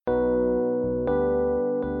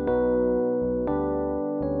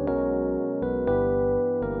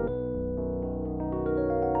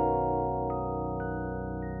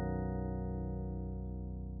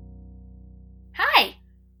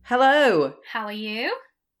Hello. How are you?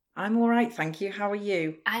 I'm all right, thank you. How are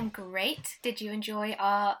you? I'm great. Did you enjoy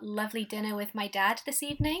our lovely dinner with my dad this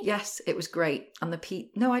evening? Yes, it was great. And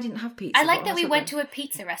No, I didn't have pizza. I like that we went to a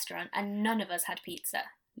pizza restaurant and none of us had pizza.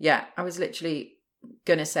 Yeah, I was literally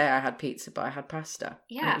going to say I had pizza, but I had pasta.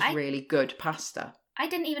 Yeah, and it was really good pasta. I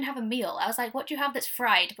didn't even have a meal. I was like, what do you have that's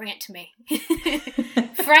fried? Bring it to me.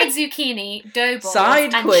 Fried zucchini, dough balls,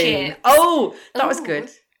 Side and queen. chips. Oh, that was good.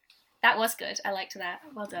 That was good. I liked that.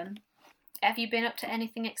 Well done. Have you been up to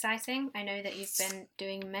anything exciting? I know that you've been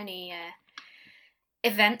doing many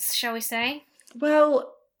events, shall we say?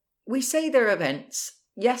 Well, we say they're events.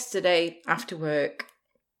 Yesterday, after work,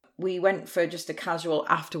 we went for just a casual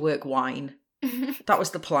after-work wine. That was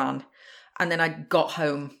the plan. And then I got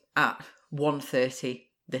home at 1:30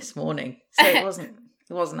 this morning. So it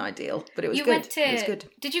wasn't ideal, but it was good. It was good.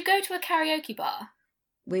 Did you go to a karaoke bar?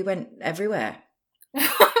 We went everywhere.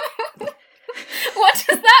 What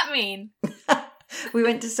does that mean? We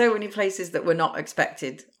went to so many places that were not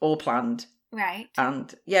expected or planned. Right.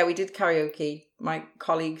 And yeah, we did karaoke. My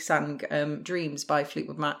colleague sang Dreams by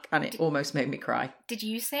Fleetwood Mac and it almost made me cry. Did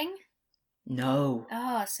you sing? No.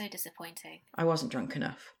 Oh, so disappointing. I wasn't drunk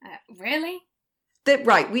enough. Really?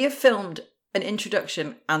 Right, we have filmed an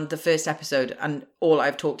introduction and the first episode and all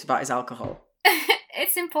I've talked about is alcohol.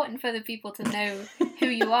 It's important for the people to know who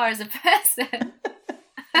you are as a person.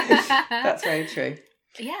 That's very true.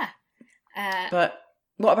 Yeah. But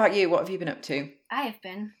what about you? What have you been up to? I have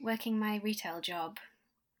been working my retail job,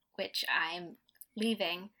 which I'm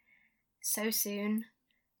leaving so soon.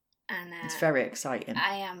 And it's very exciting.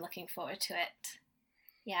 I am looking forward to it.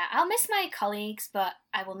 Yeah, I'll miss my colleagues, but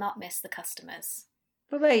I will not miss the customers.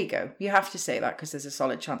 Well, there you go. You have to say that because there's a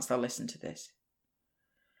solid chance they'll listen to this.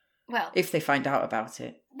 Well, if they find out about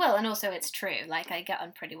it. Well, and also it's true. Like, I get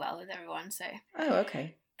on pretty well with everyone, so. Oh,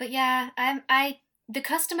 okay. But yeah, the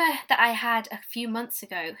customer that I had a few months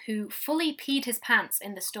ago who fully peed his pants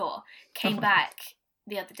in the store came back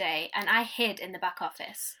the other day, and I hid in the back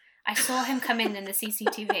office. I saw him come in the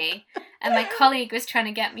CCTV, and my colleague was trying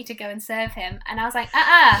to get me to go and serve him, and I was like,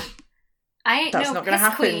 I ain't That's no not gonna piss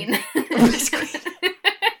happen. queen.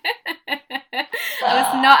 I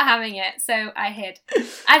was not having it, so I hid.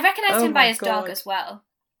 I recognised him by his dog as well.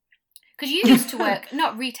 Because you used to work,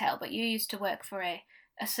 not retail, but you used to work for a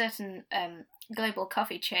certain global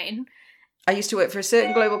coffee chain. I used to work for a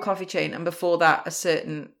certain global coffee chain, and before that, a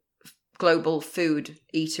certain global food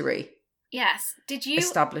eatery. Yes.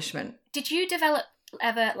 Establishment. Did you develop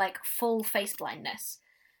ever like full face blindness?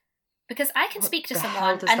 Because I can speak to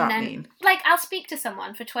someone and then mean? Like I'll speak to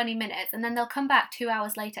someone for 20 minutes and then they'll come back 2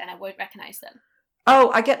 hours later and I won't recognise them.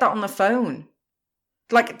 Oh, I get that on the phone.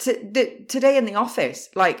 Like today in the office,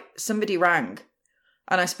 like somebody rang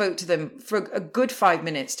and I spoke to them for a good 5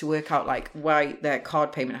 minutes to work out like why their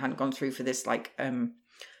card payment hadn't gone through for this like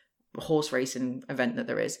horse racing event that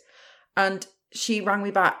there is. And she rang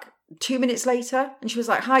me back 2 minutes later and she was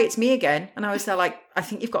like, "Hi, it's me again." And I was there like, "I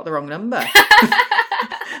think you've got the wrong number."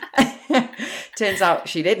 Turns out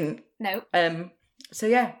she didn't. No. So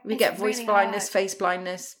yeah, we get voice really blindness, hard. Face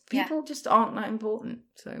blindness. People just aren't that important.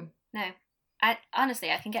 So no, I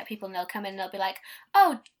can get people and they'll come in and they'll be like,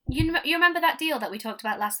 "Oh, you remember that deal that we talked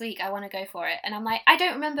about last week? I want to go for it." And I'm like, "I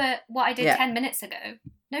don't remember what I did 10 minutes ago.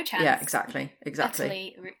 No chance." Yeah, exactly.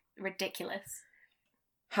 Utterly ridiculous.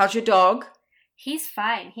 How's your dog? He's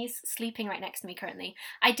fine. He's sleeping right next to me currently.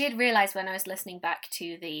 I did realise when I was listening back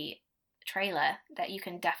to the trailer that you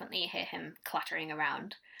can definitely hear him clattering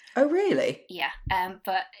around. Oh, really? Yeah,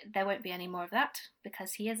 but there won't be any more of that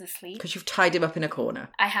because he is asleep. Because you've tied him up in a corner.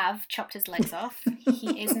 I have chopped his legs off.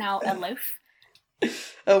 He is now a loaf.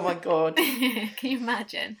 Oh my God. Can you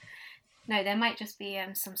imagine? No, there might just be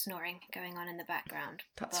some snoring going on in the background.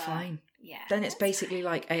 That's fine. Yeah. Then it's basically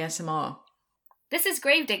like ASMR. This is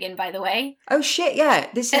grave digging, by the way. Oh shit! Yeah,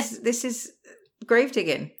 this is grave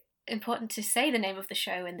digging. Important to say the name of the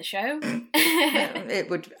show in the show. It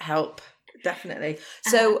would help, definitely.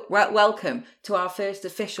 So, welcome to our first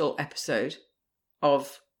official episode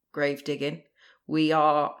of Grave Digging. We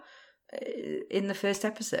are in the first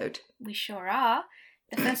episode. We sure are.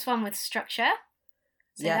 The first one with structure.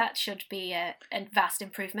 So that should be a vast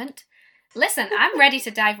improvement. Listen, I'm ready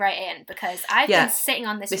to dive right in because I've been sitting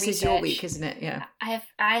on this research. This is your week, isn't it? Yeah.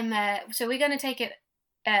 So we're going to take it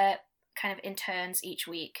kind of in turns each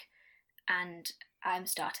week. And I'm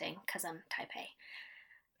starting because I'm type A.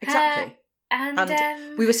 Exactly.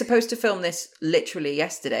 And we were supposed to film this literally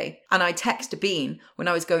yesterday. And I texted Bean when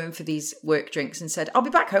I was going for these work drinks and said, "I'll be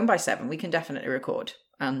back home by 7. We can definitely record."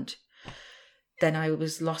 And then I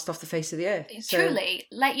was lost off the face of the earth. Truly.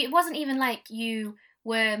 Like, it wasn't even like you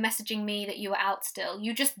were messaging me that you were out still.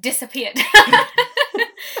 You just disappeared.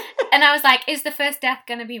 And I was like, is the first death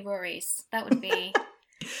going to be Rory's? That would be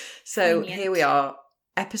So poignant. here we are,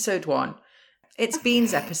 episode 1. It's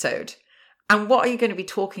Bean's episode. And what are you going to be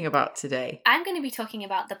talking about today? I'm going to be talking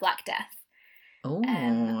about the Black Death,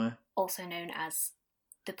 Oh. also known as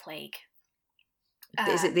the Plague.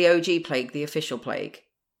 Is it the OG plague, the official plague?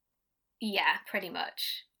 Yeah, pretty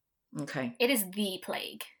much. Okay. It is the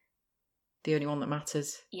plague. The only one that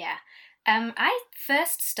matters. Yeah. I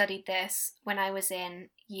first studied this when I was in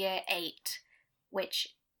year 8,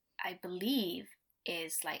 which I believe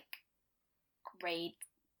is like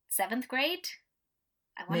 7th grade,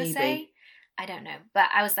 I want to say. I don't know. But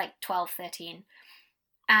I was like 12, 13.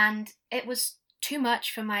 And it was too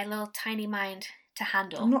much for my little tiny mind to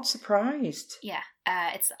handle. I'm not surprised. Yeah,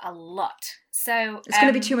 it's a lot. So it's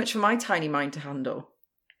going to be too much for my tiny mind to handle.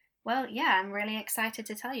 Well, yeah, I'm really excited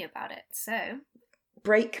to tell you about it. So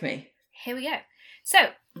break me. Here we go. So,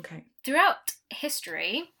 okay. Throughout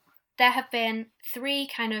history, there have been 3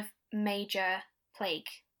 kind of major plague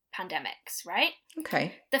pandemics, right?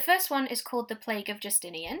 Okay. The first one is called the Plague of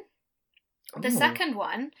Justinian. The second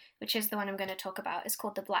one, which is the one I'm going to talk about, is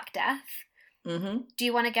called the Black Death. Mm-hmm. Do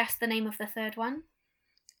you want to guess the name of the third one?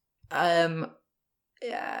 The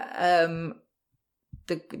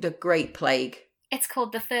Great Plague. It's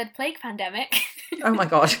called the Third Plague Pandemic. Oh my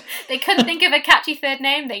god. They couldn't think of a catchy third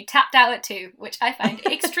name, they tapped out at 2, which I find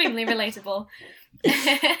extremely relatable.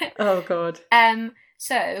 Oh god.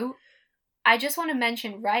 So, I just want to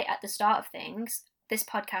mention right at the start of things, this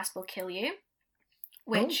podcast will kill you,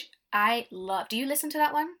 which I love. Do you listen to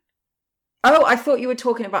that one? Oh, I thought you were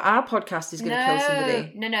talking about our podcast is going to kill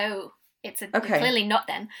somebody. No. It's clearly not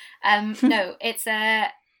them. No, it's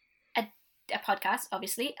a podcast,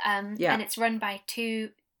 obviously. And it's run by 2,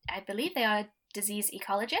 I believe they are disease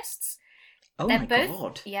ecologists. Oh they're my both,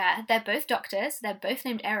 god. Yeah, they're both doctors. They're both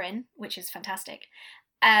named Erin, which is fantastic.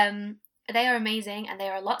 They are amazing and they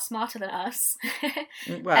are a lot smarter than us.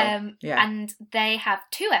 Well, yeah. And they have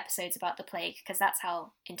 2 episodes about the plague because that's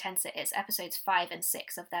how intense it is. Episodes 5 and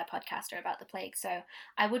 6 of their podcast are about the plague. So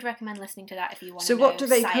I would recommend listening to that if you want to know. So what do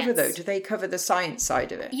they science. cover though? Do they cover the science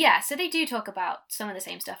side of it? Yeah, so they do talk about some of the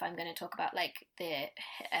same stuff I'm going to talk about, like the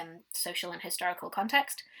social and historical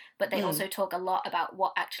context. But they also talk a lot about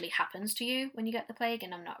what actually happens to you when you get the plague.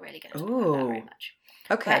 And I'm not really going to talk about that very much.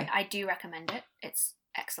 Okay. But I do recommend it. It's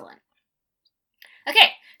excellent.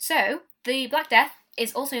 Okay, so the Black Death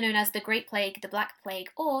is also known as the Great Plague, the Black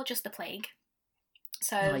Plague, or just the Plague.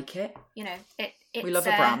 So, I like it. You know, it's... We love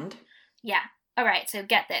a brand. Yeah. All right, so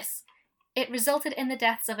get this. It resulted in the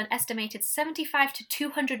deaths of an estimated 75 to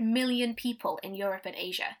 200 million people in Europe and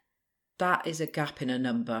Asia. That is a gap in a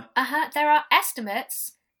number. There are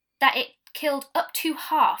estimates that it killed up to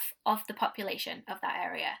half of the population of that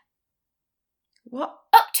area. What?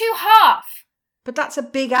 Up to half! But that's a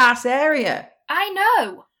big ass area. I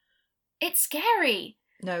know. It's scary.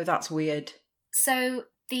 No, that's weird. So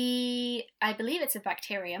I believe it's a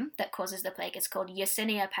bacterium that causes the plague. It's called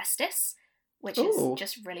Yersinia pestis, which is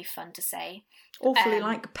just really fun to say. Awfully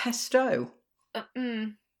like pesto.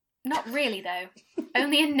 Not really, though.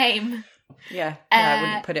 Only in name. Yeah, I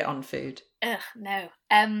wouldn't put it on food. Ugh, no.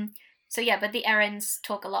 So yeah, but the Erins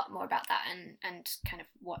talk a lot more about that and kind of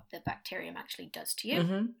what the bacterium actually does to you.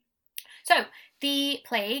 Mm-hmm. So, the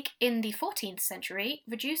plague in the 14th century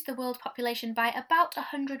reduced the world population by about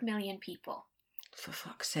 100 million people. For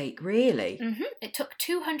fuck's sake, really? Mm-hmm. It took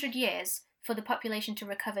 200 years for the population to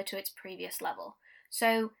recover to its previous level.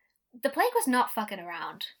 So, the plague was not fucking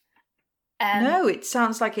around. No, it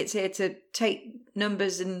sounds like it's here to take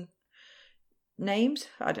numbers and names.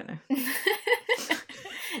 I don't know.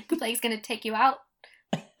 The plague's going to take you out.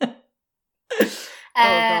 Oh,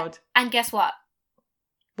 God. And guess what?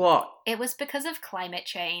 What? It was because of climate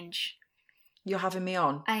change. You're having me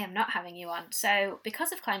on? I am not having you on. So,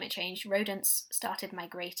 because of climate change, rodents started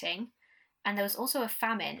migrating, and there was also a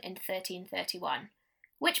famine in 1331.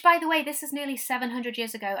 Which, by the way, this is nearly 700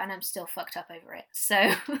 years ago, and I'm still fucked up over it.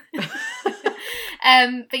 So,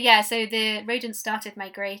 but yeah, so the rodents started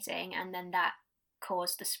migrating, and then that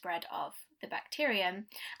caused the spread of the bacterium.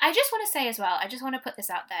 I just want to say as well, I just want to put this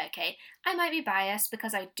out there, okay? I might be biased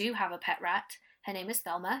because I do have a pet rat. Her name is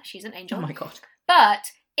Thelma. She's an angel. Oh my god.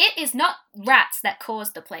 But it is not rats that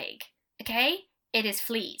cause the plague, okay? It is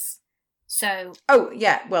fleas. So... Oh,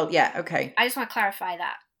 yeah. Well, yeah, okay. I just want to clarify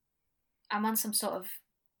that. I'm on some sort of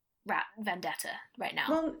rat vendetta right now.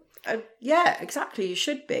 Well, yeah, exactly. You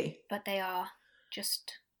should be. But they're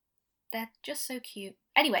just so cute.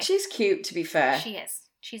 Anyway. She's cute, to be fair. She is.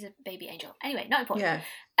 She's a baby angel. Anyway, not important.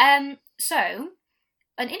 Yeah. So,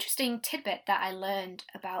 an interesting tidbit that I learned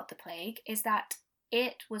about the plague is that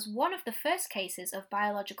it was one of the first cases of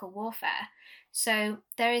biological warfare. So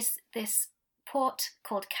there is this port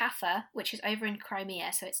called Kaffa, which is over in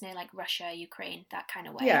Crimea, so it's near like Russia, Ukraine, that kind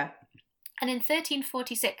of way. Yeah. And in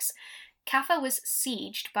 1346, Kaffa was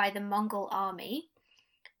sieged by the Mongol army,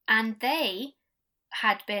 and they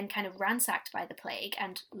had been kind of ransacked by the plague,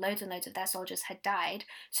 and loads of their soldiers had died.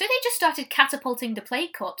 So they just started catapulting the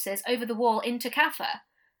plague corpses over the wall into Kaffa.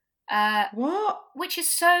 What? Which is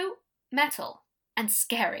so metal and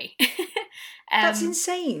scary. That's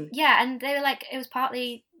insane. Yeah, and they were like, it was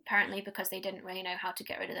partly apparently because they didn't really know how to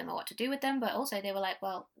get rid of them or what to do with them, but also they were like,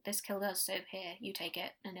 well, this killed us, so here, you take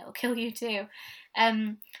it, and it'll kill you too.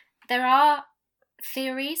 There are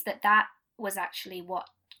theories that was actually what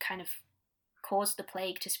kind of caused the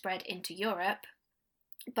plague to spread into Europe,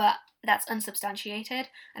 but that's unsubstantiated,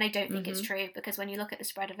 and I don't think it's true, because when you look at the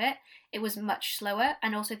spread of it, it was much slower,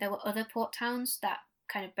 and also there were other port towns that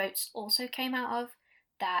kind of boats also came out of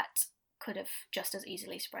that could have just as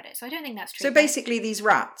easily spread it. So I don't think that's true. So basically these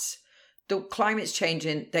rats, the climate's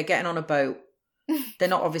changing, they're getting on a boat, they're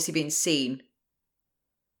not obviously being seen.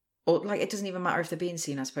 Or like, it doesn't even matter if they're being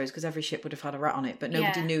seen, I suppose, because every ship would have had a rat on it, but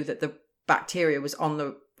nobody knew that the bacteria was on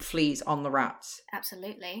the fleas on the rats.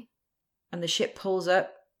 Absolutely. And the ship pulls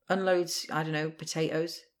up, unloads, I don't know,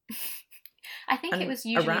 potatoes. I think it was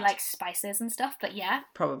usually like spices and stuff, but yeah.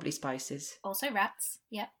 Probably spices. Also rats,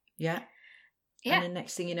 yeah. Yeah. Yeah. And then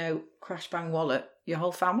next thing you know, crash bang wallet, your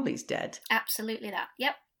whole family's dead. Absolutely that.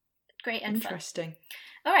 Yep. Great and interesting. Fun.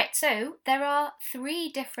 All right, so there are 3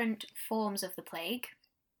 different forms of the plague.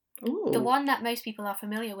 Ooh. The one that most people are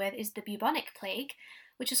familiar with is the bubonic plague,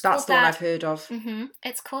 which is That's the one I've heard of. Mm-hmm.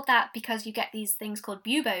 It's called that because you get these things called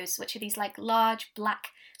buboes, which are these like large black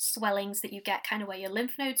swellings that you get kind of where your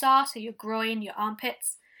lymph nodes are, so your groin, your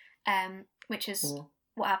armpits, which is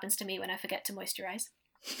what happens to me when I forget to moisturize.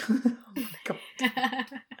 Oh my God.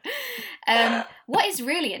 What is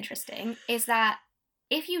really interesting is that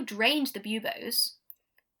if you drained the buboes,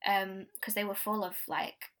 because they were full of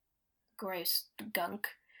like gross gunk,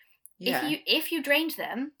 if you drained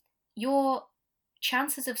them, your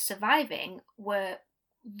chances of surviving were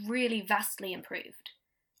really vastly improved.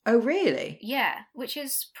 Oh, really? Yeah, which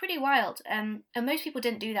is pretty wild. And most people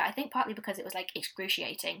didn't do that, I think partly because it was like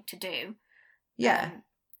excruciating to do. Yeah.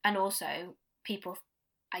 And also people,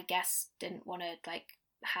 I guess, didn't want to like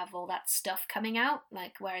have all that stuff coming out.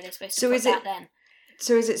 Like, where are they supposed to put that then?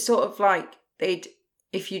 So is it sort of like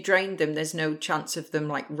if you drained them, there's no chance of them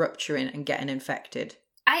like rupturing and getting infected?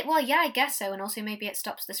 I guess so, and also maybe it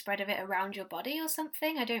stops the spread of it around your body or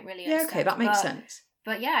something. I don't really understand. Yeah, okay, that makes sense.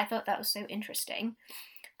 But yeah, I thought that was so interesting.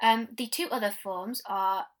 The 2 other forms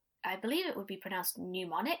are, I believe it would be pronounced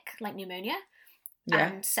pneumonic, like pneumonia,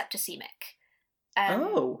 and septicemic.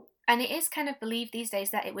 And it is kind of believed these days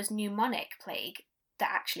that it was pneumonic plague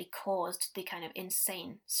that actually caused the kind of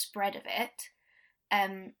insane spread of it.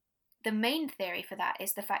 The main theory for that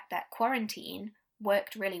is the fact that quarantine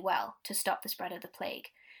worked really well to stop the spread of the plague.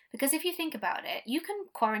 Because if you think about it, you can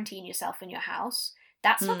quarantine yourself in your house.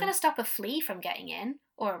 That's not going to stop a flea from getting in,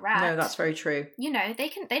 or a rat. No, that's very true. You know, they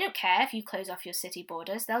don't care if you close off your city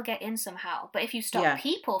borders, they'll get in somehow. But if you stop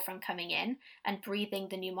people from coming in and breathing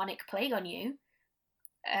the pneumonic plague on you,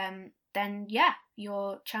 then yeah,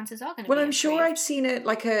 your chances are going to be Well, I'm improved. sure I'd seen it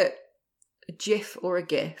like a GIF or a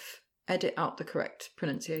GIF. Edit out the correct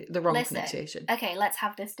pronunciation, the wrong pronunciation. Okay, let's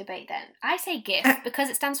have this debate then. I say GIF because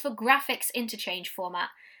it stands for Graphics Interchange Format.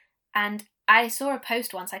 And I saw a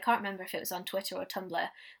post once, I can't remember if it was on Twitter or Tumblr,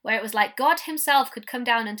 where it was like, God himself could come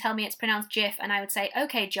down and tell me it's pronounced GIF, and I would say,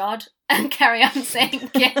 okay, Jod, and carry on saying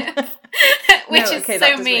GIF. Which is so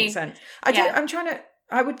that does me. Make sense.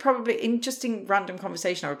 I would probably, in random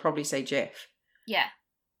conversation, I would probably say GIF. Yeah.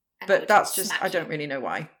 But that's just, I don't really know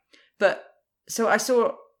why. But, so I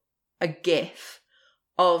saw a GIF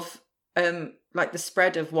of like the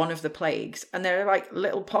spread of one of the plagues, and there are like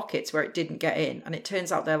little pockets where it didn't get in, and it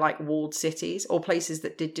turns out they're like walled cities or places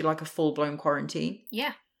that did do like a full-blown quarantine.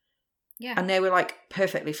 Yeah And they were like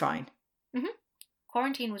perfectly fine.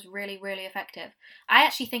 Quarantine was really, really effective. I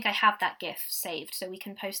actually think I have that GIF saved, so we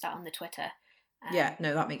can post that on the Twitter.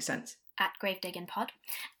 That makes sense. At GraveDiggingPod.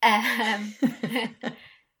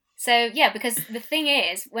 So, yeah, because the thing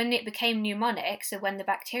is, when it became pneumonic, so when the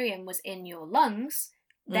bacterium was in your lungs,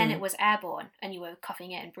 then it was airborne, and you were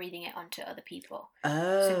coughing it and breathing it onto other people.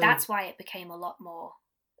 Oh. So that's why it became a lot more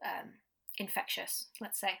infectious,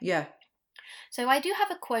 let's say. Yeah. So I do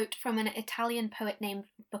have a quote from an Italian poet named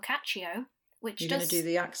Boccaccio, which You're going to do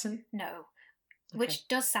the accent? No. Okay. Which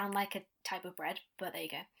does sound like a type of bread, but there you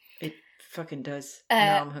go. It fucking does.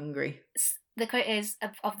 Now I'm hungry. The quote is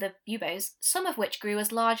of the buboes, some of which grew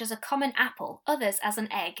as large as a common apple, others as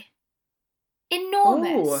an egg.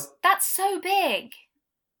 Enormous. Ooh. That's so big.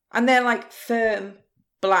 And they're like firm,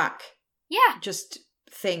 black, Yeah, just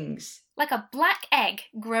things. like a black egg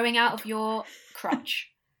growing out of your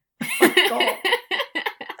crotch. Oh, God.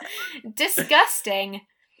 Disgusting.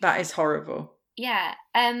 That is horrible. Yeah.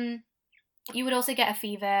 You would also get a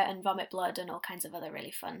fever and vomit blood and all kinds of other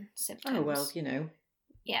really fun symptoms. Oh, well, you know.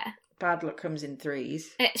 Yeah. Bad luck comes in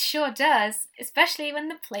threes. It sure does, especially when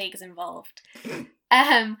the plague's involved.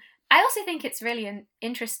 I also think it's really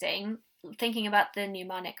interesting thinking about the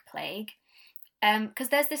pneumonic plague, because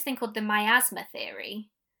there's this thing called the miasma theory,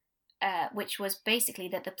 which was basically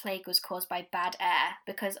that the plague was caused by bad air,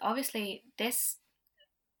 because obviously this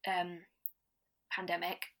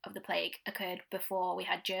pandemic of the plague occurred before we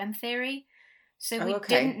had germ theory, so we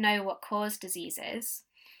didn't know what caused diseases.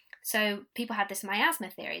 So people had this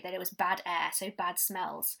miasma theory that it was bad air, so bad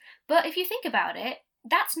smells. But if you think about it,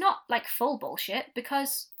 that's not like full bullshit,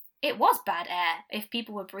 because it was bad air if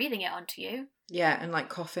people were breathing it onto you. Yeah, and like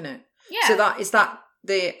coughing it. Yeah. So that is that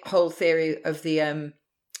the whole theory of the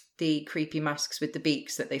creepy masks with the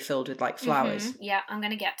beaks that they filled with like flowers. Mm-hmm. Yeah, I'm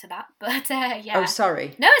going to get to that. But yeah. Oh,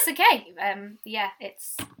 sorry. No, it's okay. Yeah,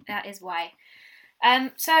 that is why.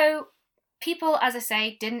 So people, as I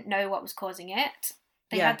say, didn't know what was causing it.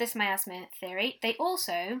 They had this miasma theory. They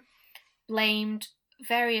also blamed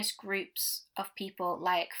various groups of people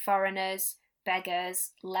like foreigners,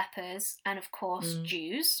 beggars, lepers, and of course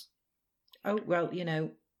Jews. Oh, well, you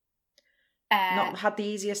know, not had the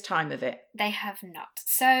easiest time of it. They have not.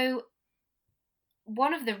 So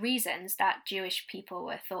one of the reasons that Jewish people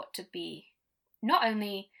were thought to be not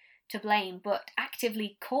only to blame, but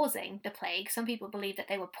actively causing the plague, some people believe that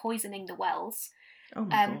they were poisoning the wells, oh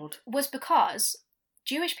my God, was because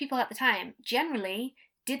Jewish people at the time generally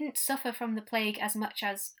didn't suffer from the plague as much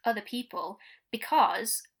as other people,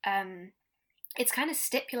 because it's kind of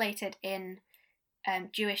stipulated in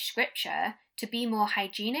Jewish scripture to be more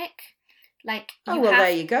hygienic. Like, there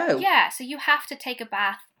you go. Yeah, so you have to take a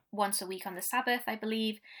bath once a week on the Sabbath, I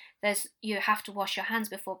believe. You have to wash your hands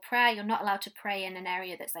before prayer. You're not allowed to pray in an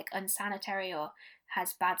area that's like unsanitary or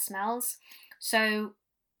has bad smells. So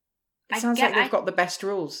it sounds like they've got the best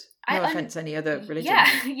rules. No offense, any other religion.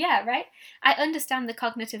 Yeah, right. I understand the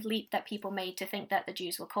cognitive leap that people made to think that the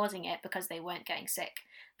Jews were causing it because they weren't getting sick,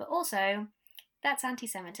 but also that's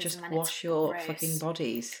anti-Semitism. Just and wash your fucking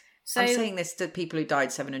bodies. So, I'm saying this to people who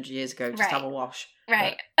died 700 years ago. Just have a wash.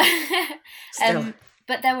 Right. But still.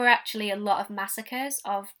 But there were actually a lot of massacres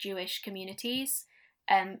of Jewish communities,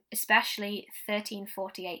 especially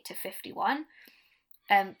 1348 to 51.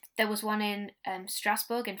 There was one in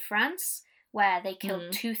Strasbourg in France where they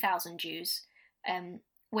killed 2,000 Jews,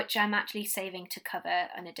 which I'm actually saving to cover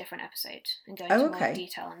in a different episode and go into more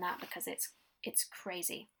detail on that because it's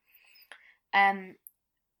crazy.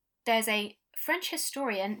 There's a French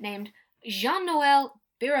historian named Jean-Noël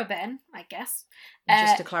Biraben, I guess.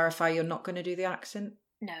 Just to clarify, you're not going to do the accent?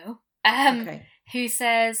 No. Who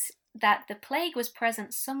says that the plague was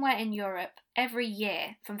present somewhere in Europe every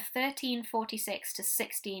year from 1346 to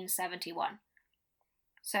 1671.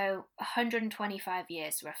 So 125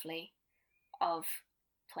 years, roughly, of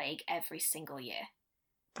plague every single year.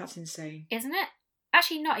 That's insane. Isn't it?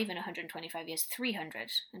 Actually, not even 125 years,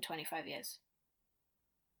 325 years.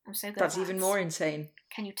 I'm so good That's at maths. Even more insane.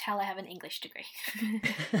 Can you tell I have an English degree?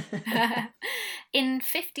 In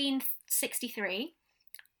 1563,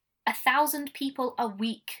 1,000 people a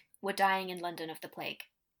week were dying in London of the plague.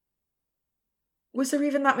 Was there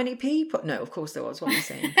even that many people? No, of course there was, what I'm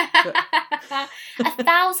saying.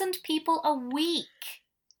 1,000 people a week.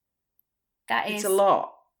 It's a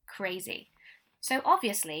lot. Crazy. So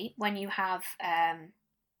obviously, when you have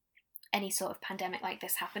any sort of pandemic like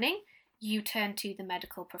this happening, you turn to the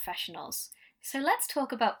medical professionals. So let's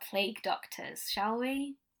talk about plague doctors, shall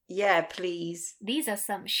we? Yeah, please. These are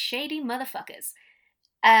some shady motherfuckers.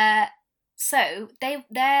 So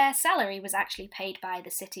their salary was actually paid by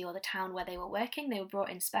the city or the town where they were working. They were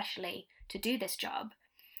brought in specially to do this job.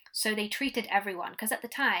 So they treated everyone, because at the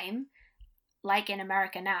time, like in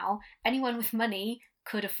America now, anyone with money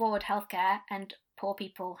could afford healthcare, and poor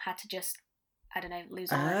people had to just,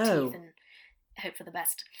 lose all their teeth and hope for the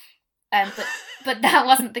best. But that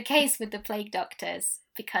wasn't the case with the plague doctors,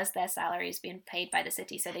 because their salaries being paid by the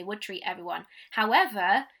city, so they would treat everyone.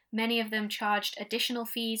 However, many of them charged additional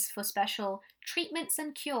fees for special treatments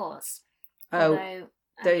and cures.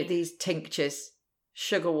 These tinctures,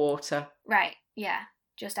 sugar water. Right, yeah,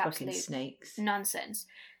 just absolute snakes. Nonsense.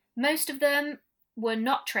 Most of them were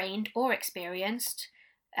not trained or experienced,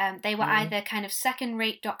 They were either kind of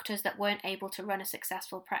second-rate doctors that weren't able to run a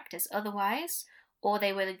successful practice otherwise, or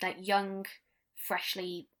they were like young,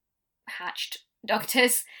 freshly hatched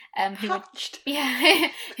doctors who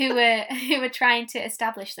were trying to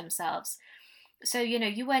establish themselves. So,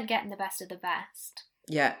 you weren't getting the best of the best.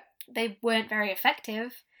 Yeah. They weren't very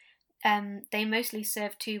effective. They mostly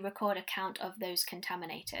served to record a count of those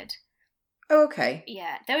contaminated. Oh, okay.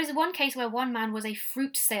 Yeah. There was one case where one man was a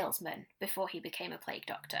fruit salesman before he became a plague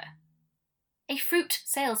doctor. A fruit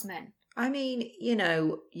salesman. I mean,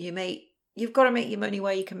 you've got to make your money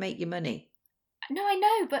where you can make your money. No, I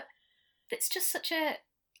know, but it's just such a...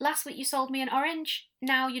 Last week you sold me an orange,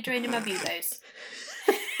 now you're draining my buboes.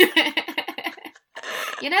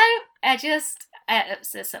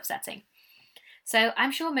 It's just upsetting. So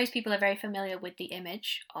I'm sure most people are very familiar with the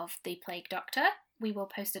image of the plague doctor. We will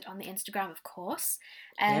post it on the Instagram, of course.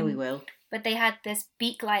 Yeah, we will. But they had this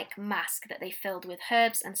beak-like mask that they filled with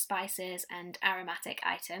herbs and spices and aromatic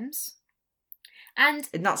items. And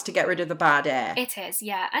that's to get rid of the bad air. It is,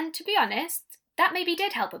 yeah. And to be honest, that maybe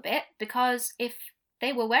did help a bit, because if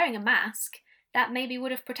they were wearing a mask, that maybe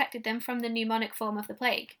would have protected them from the pneumonic form of the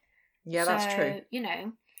plague. Yeah, that's true.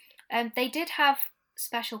 They did have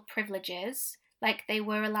special privileges, like they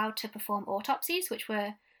were allowed to perform autopsies, which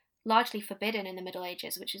were largely forbidden in the Middle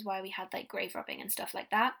Ages, which is why we had like grave robbing and stuff like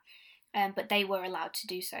that. But they were allowed to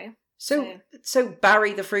do so. So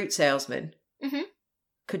Barry the fruit salesman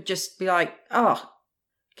could just be like, "Oh,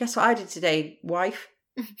 guess what I did today, wife?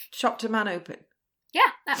 Chopped a man open."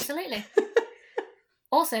 Yeah, absolutely.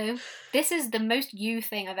 Also, this is the most you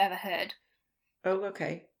thing I've ever heard. Oh,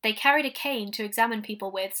 okay. They carried a cane to examine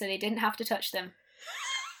people with so they didn't have to touch them.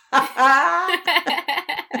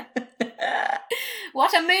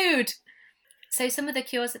 What a mood! So some of the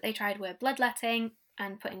cures that they tried were bloodletting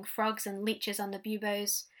and putting frogs and leeches on the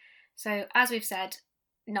buboes. So, as we've said,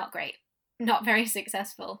 not great. Not very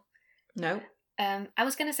successful. No. I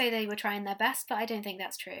was going to say they were trying their best, but I don't think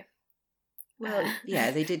that's true. Well,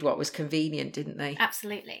 yeah, they did what was convenient, didn't they?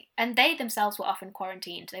 Absolutely. And they themselves were often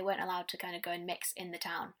quarantined. They weren't allowed to kind of go and mix in the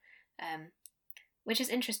town, which is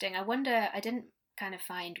interesting. I wonder, I didn't kind of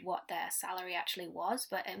find what their salary actually was,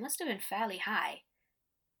 but it must have been fairly high.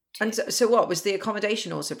 And so what, was the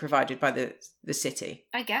accommodation also provided by the city?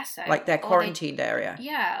 I guess so. Like their quarantined area?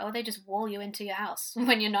 Yeah, or they just wall you into your house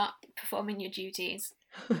when you're not performing your duties.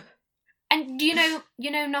 And do you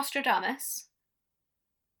know Nostradamus?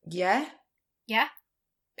 Yeah. Yeah?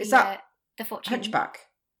 Is that the fortune... Hunchback?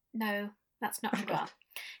 No, that's not Nostradamus.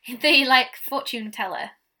 The, fortune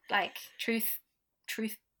teller. Truth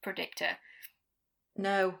predictor.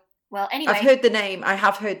 No. Well, anyway... I've heard the name. I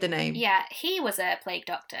have heard the name. Yeah, he was a plague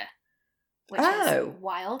doctor. Which is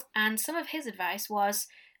wild. And some of his advice was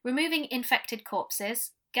removing infected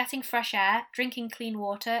corpses, getting fresh air, drinking clean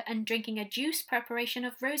water, and drinking a juice preparation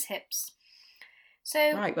of rose hips.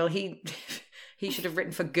 So... Right, well, he should have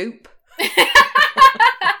written for Goop.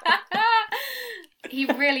 He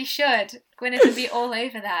really should. Gwyneth would be all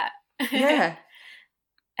over that. Yeah.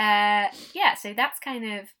 So that's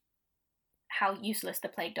kind of how useless the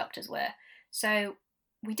plague doctors were. So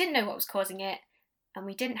we didn't know what was causing it, and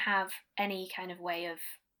we didn't have any kind of way of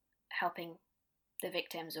helping the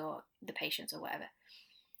victims or the patients or whatever.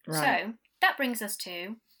 Right. So that brings us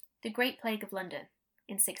to the Great Plague of London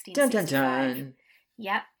in 1665. Dun, dun, dun.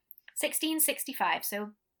 Yep, 1665.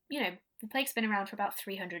 So, the plague's been around for about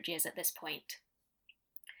 300 years at this point.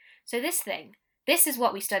 So this is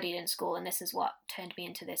what we studied in school, and this is what turned me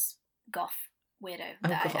into this goth weirdo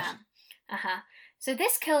that I am. So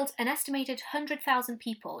this killed an estimated 100,000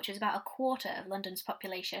 people, which is about a quarter of London's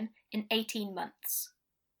population, in 18 months.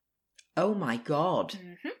 Oh my God.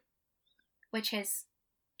 Mm-hmm. Which is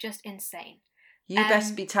just insane. You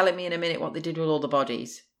best be telling me in a minute what they did with all the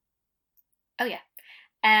bodies. Oh, yeah.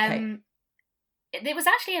 Okay. It was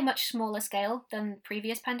actually a much smaller scale than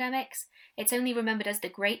previous pandemics. It's only remembered as the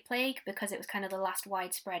Great Plague because it was kind of the last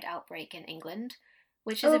widespread outbreak in England,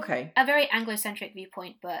 which is a very Anglo-centric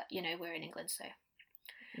viewpoint, but, we're in England, so...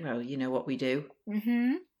 Well, you know what we do.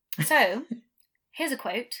 Mm-hmm. So, here's a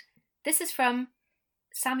quote. This is from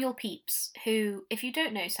Samuel Pepys, who, if you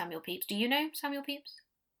don't know Samuel Pepys, do you know Samuel Pepys?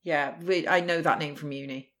 Yeah, I know that name from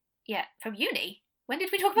uni. Yeah, from uni? When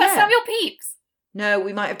did we talk about Samuel Pepys? No,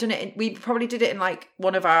 we might have done it. We probably did it in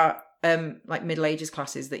one of our Middle Ages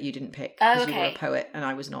classes that you didn't pick because you were a poet and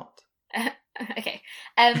I was not. Okay.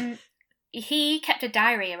 He kept a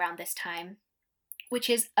diary around this time, which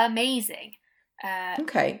is amazing.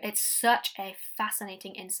 Okay. It's such a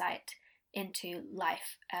fascinating insight into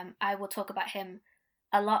life. I will talk about him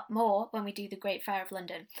a lot more when we do the Great Fire of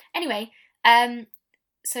London. Anyway,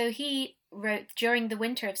 so he wrote, during the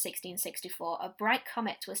winter of 1664, a bright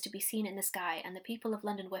comet was to be seen in the sky, and the people of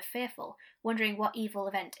London were fearful, wondering what evil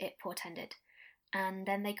event it portended. And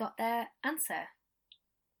then they got their answer.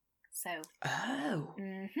 So. Oh.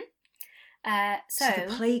 So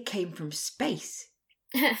the plague came from space.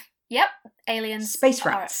 Yep, aliens. Space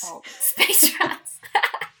rats. Are at fault. Space rats.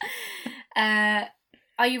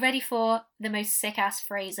 Are you ready for the most sick-ass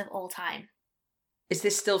phrase of all time? Is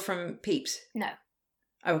this still from Peeps? No.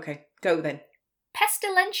 Oh, okay. Go then.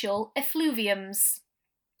 Pestilential effluviums.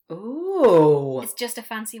 Ooh. It's just a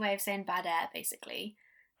fancy way of saying bad air, basically.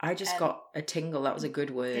 I just got a tingle. That was a good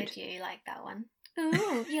word. Did you like that one?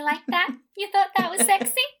 Ooh, you like that? You thought that was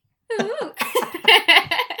sexy? Ooh.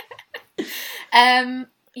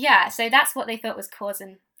 Yeah, so that's what they thought was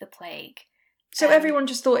causing the plague. So everyone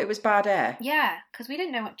just thought it was bad air? Yeah, because we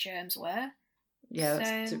didn't know what germs were. Yeah,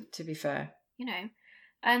 that's to be fair. You know.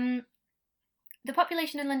 The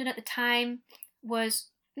population in London at the time was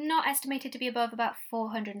not estimated to be above about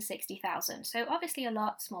 460,000. So obviously a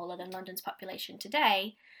lot smaller than London's population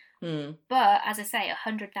today. But as I say,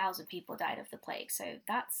 100,000 people died of the plague. So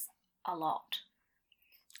that's a lot.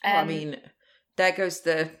 Well, I mean, there goes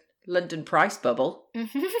the London price bubble.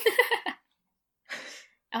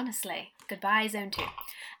 Honestly, goodbye Zone 2.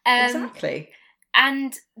 Exactly.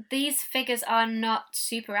 And these figures are not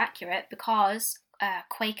super accurate because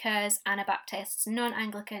Quakers, Anabaptists,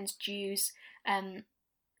 non-Anglicans, Jews,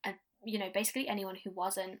 basically anyone who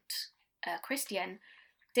wasn't Christian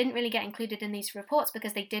didn't really get included in these reports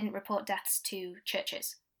because they didn't report deaths to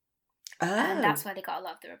churches. Oh. And that's where they got a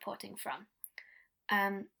lot of the reporting from.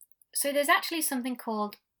 So there's actually something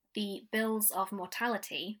called the Bills of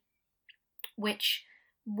Mortality, which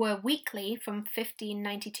were weekly from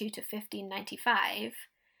 1592 to 1595,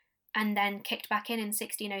 and then kicked back in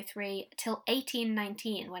 1603 till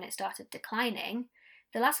 1819 when it started declining.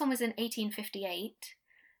 The last one was in 1858,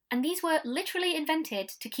 and these were literally invented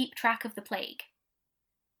to keep track of the plague.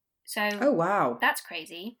 So, oh wow, that's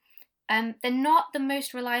crazy. They're not the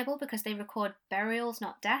most reliable because they record burials,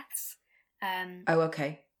 not deaths. Oh,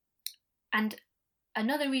 okay. And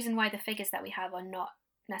another reason why the figures that we have are not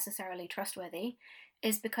necessarily trustworthy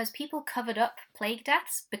is because people covered up plague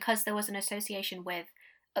deaths because there was an association with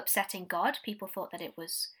upsetting God. People thought that it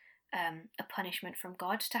was a punishment from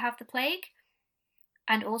God to have the plague.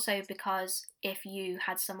 And also because if you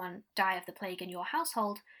had someone die of the plague in your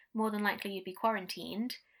household, more than likely you'd be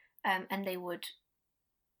quarantined, and they would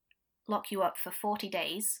lock you up for 40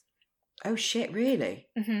 days. Oh shit, really?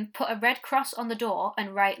 Mm-hmm. Put a red cross on the door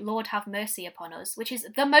and write, "Lord have mercy upon us," which is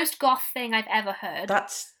the most goth thing I've ever heard.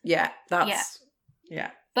 Yeah.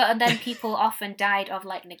 But then people often died of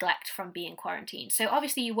neglect from being quarantined. So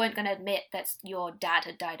obviously you weren't going to admit that your dad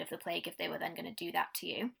had died of the plague if they were then going to do that to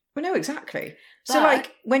you. Well, no, exactly. But, so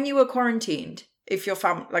when you were quarantined, if your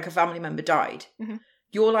a family member died,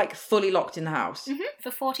 you're fully locked in the house.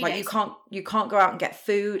 For 40 days. You can't go out and get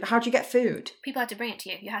food. How do you get food? People had to bring it to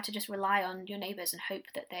you. You had to just rely on your neighbours and hope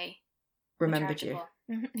that they remembered you.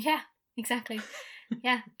 Yeah, exactly.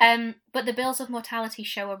 Yeah. But the bills of mortality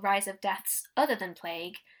show a rise of deaths other than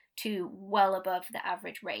plague to well above the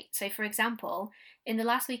average rate. So, for example, in the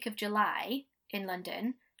last week of July in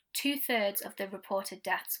London, 2/3 of the reported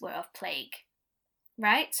deaths were of plague.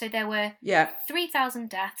 Right? So there were 3,000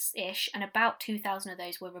 deaths-ish, and about 2,000 of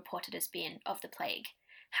those were reported as being of the plague.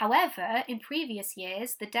 However, in previous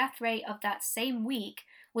years, the death rate of that same week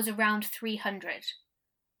was around 300.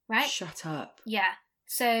 Right? Shut up. Yeah.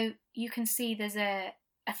 So you can see there's a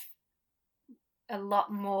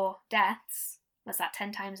lot more deaths. Was that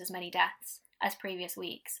 10 times as many deaths as previous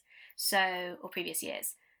weeks? Or previous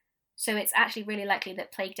years. So it's actually really likely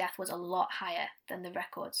that plague death was a lot higher than the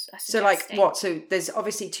records are suggesting. So what? So there's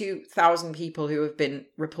obviously 2,000 people who have been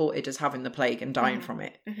reported as having the plague and dying from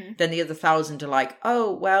it. Then the other 1,000 are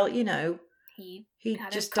oh, well, he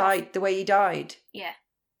just died the way he died. Yeah.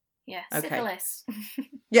 Yeah. Okay. Syphilis.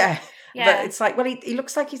 Yeah. But it's he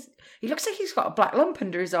looks like he's got a black lump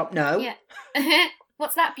under his arm. No. Yeah.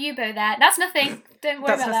 What's that bubo there? That's nothing. Don't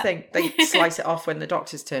worry about that. That's the thing. They slice it off when the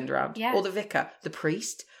doctor's turned around. Yeah. Or the vicar, the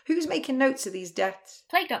priest. Who's making notes of these deaths?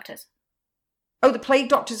 Plague doctors. Oh, the plague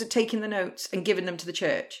doctors are taking the notes and giving them to the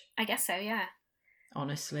church? I guess so, yeah.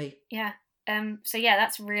 Honestly. Yeah. So yeah,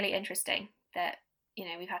 that's really interesting that,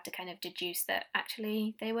 we've had to kind of deduce that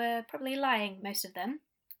actually they were probably lying, most of them.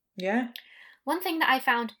 Yeah. One thing that I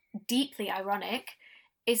found deeply ironic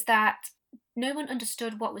is that no one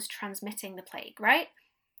understood what was transmitting the plague, right?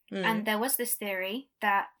 And there was this theory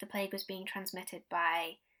that the plague was being transmitted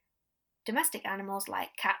by domestic animals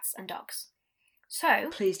like cats and dogs. So,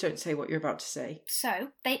 Please don't say what you're about to say. so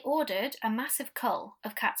they ordered a massive cull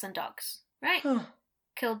of cats and dogs, right? Oh,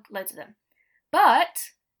 Killed loads of them. But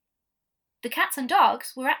the cats and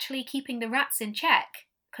dogs were actually keeping the rats in check,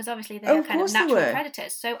 because obviously they're of kind of course they natural were.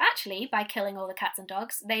 predators. So actually, by killing all the cats and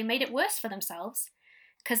dogs, they made it worse for themselves,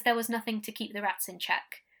 because there was nothing to keep the rats in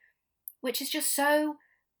check. Which is just so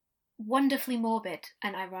wonderfully morbid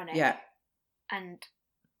and ironic. Yeah. And,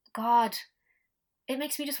 God, it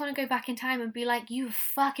makes me just want to go back in time and be like, you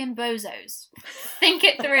fucking bozos. Think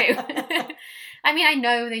it through. I mean, I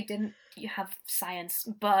know they didn't have science,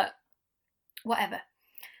 but whatever.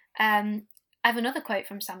 I have another quote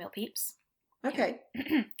from Samuel Pepys. Okay.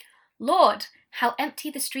 Lord, how empty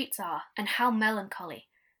the streets are, and how melancholy.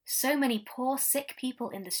 So many poor sick people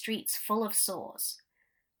in the streets full of sores.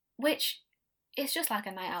 Which is just like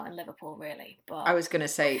a night out in Liverpool, really. But I was going to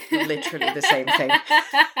say literally the same thing.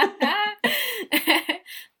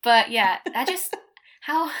 But yeah, I just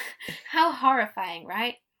how horrifying,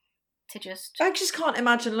 right? To just I just can't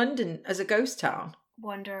imagine London as a ghost town.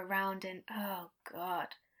 wander around in, oh God,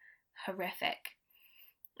 horrific.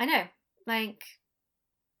 I know, like,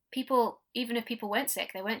 people, even if people weren't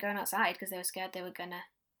sick, they weren't going outside because they were scared they were gonna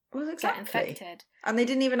Well, get exactly. infected. And they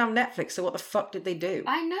didn't even have Netflix, so what the fuck did they do?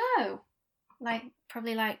 I know. Like,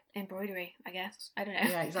 probably like embroidery, I guess. I don't know.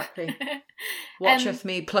 Yeah, exactly. Watcheth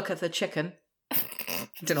me plucketh a chicken.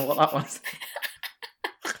 Don't know what that was.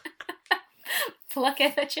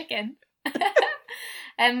 Plucketh a chicken.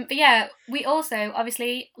 But yeah, we also,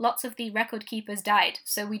 obviously, lots of the record keepers died,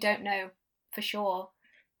 so we don't know for sure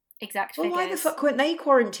exact Well, figures. why the fuck weren't they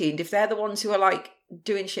quarantined if they're the ones who are, like,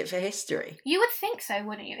 doing shit for history? You would think so,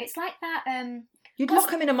 wouldn't you? It's like that, You'd What's-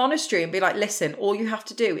 lock them in a monastery and be like, listen, all you have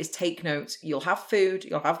to do is take notes. You'll have food,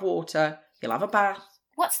 you'll have water, you'll have a bath.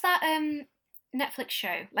 what's that Netflix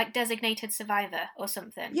show? Like Designated Survivor or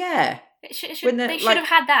something? Yeah. It should, When they're, they should like- have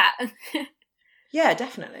had that. Yeah,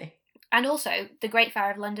 definitely. And also, the Great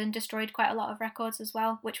Fire of London destroyed quite a lot of records as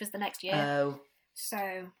well, which was the next year. Oh.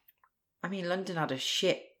 So I mean, London had a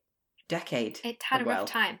shit decade. it had a well. rough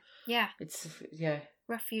time. Yeah, It's, yeah.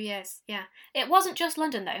 rough few years. Yeah. It wasn't just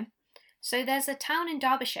London, though. So there's a town in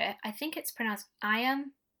Derbyshire, I think it's pronounced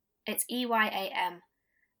Eyam. It's Eyam.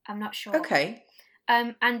 I'm not sure. Okay.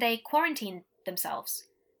 And they quarantined themselves.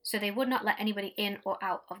 So they would not let anybody in or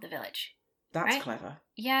out of the village. That's Right? clever.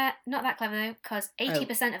 Yeah, not that clever though, because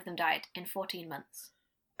 80% of them died in 14 months.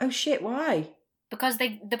 Oh shit, why? Because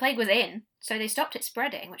the plague was in, so they stopped it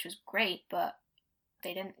spreading, which was great, but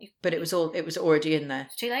they didn't. But it was already in there.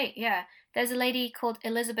 It's too late, yeah. There's a lady called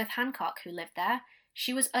Elizabeth Hancock who lived there.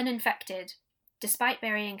 She was uninfected, despite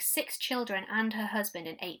burying 6 children and her husband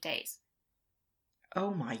in 8 days.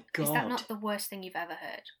 Oh my god. Is that not the worst thing you've ever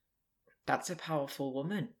heard? That's a powerful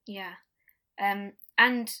woman. Yeah.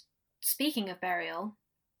 And speaking of burial,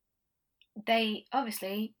 they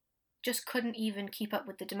obviously just couldn't even keep up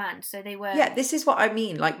with the demand. So they were... Yeah, this is what I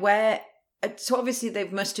mean. Like, where... So obviously they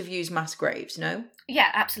must have used mass graves, no? Yeah,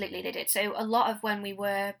 absolutely they did. So a lot of when we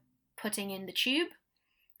were putting in the tube,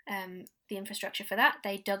 the infrastructure for that,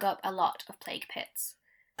 they dug up a lot of plague pits.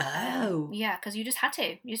 Oh. Yeah, because you just had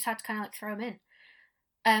to. You just had to kind of like throw them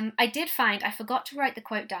in. I did find, I forgot to write the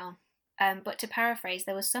quote down, but to paraphrase,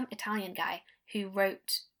 there was some Italian guy who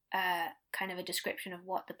wrote kind of a description of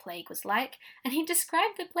what the plague was like, and he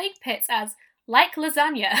described the plague pits as like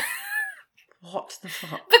lasagna. What the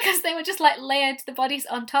fuck? Because they were just like layered the bodies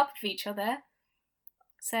on top of each other.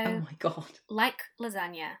 So, Oh my god. like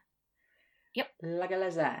lasagna. Like a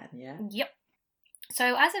lasagna. Yep.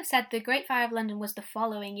 So, as I've said, the Great Fire of London was the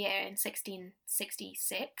following year in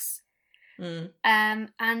 1666. Mm.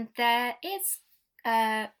 And there is,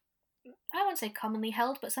 I won't say commonly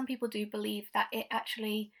held, but some people do believe that it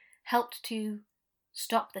actually helped to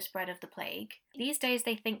stop the spread of the plague. These days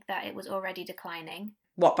they think that it was already declining.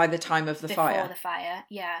 What, by the time of the before fire? the fire,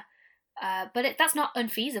 yeah. But that's not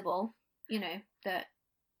unfeasible, you know, that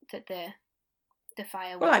the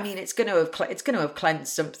fire Well, would I mean, it's going to have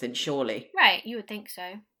cleansed something, surely. Right, you would think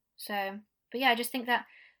so. So, but yeah, I just think that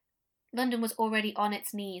London was already on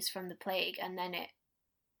its knees from the plague, and then it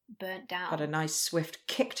burnt down. Had a nice swift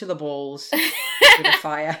kick to the balls with a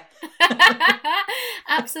fire.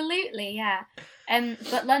 Absolutely, yeah.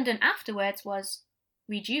 But London afterwards was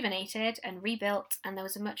rejuvenated and rebuilt, and there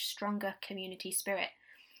was a much stronger community spirit.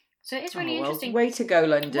 So it's really interesting. Way to go,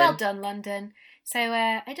 London. Well done, London. So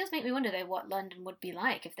it does make me wonder, though, what London would be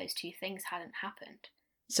like if those two things hadn't happened.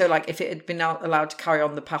 So, like, if it had been allowed to carry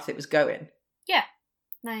on the path it was going. Yeah.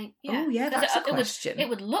 Like, yeah. Oh, yeah, 'Cause that's a it question. It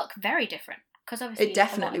would look very different, because obviously It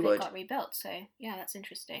definitely a lot of would. it got rebuilt. So, yeah, that's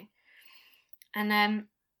interesting. And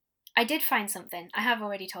I did find something. I have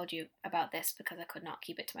already told you about this because I could not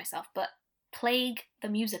keep it to myself, but Plague the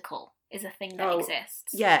Musical is a thing that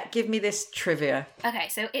exists. Yeah, give me this trivia. Okay,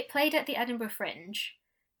 so it played at the Edinburgh Fringe.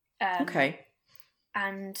 Okay.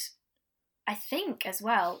 And I think as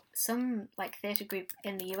well, some like theatre group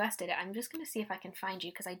in the US did it. I'm just going to see if I can find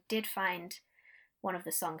you because I did find one of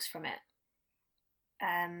the songs from it.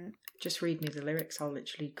 Just read me the lyrics, I'll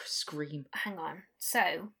literally scream. Hang on.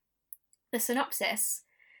 So, the synopsis,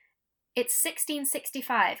 it's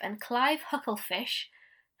 1665 and Clive Hucklefish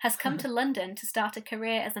has come to London to start a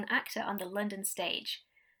career as an actor on the London stage.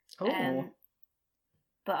 Oh.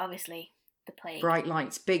 But obviously, the plague. Bright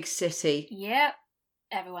lights, big city. Yep.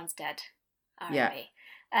 Everyone's dead. R.I.P.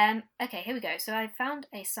 Yeah. Okay, here we go. So I found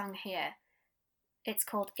a song here. It's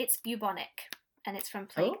called It's Bubonic, and it's from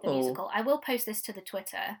Plague the Musical. I will post this to the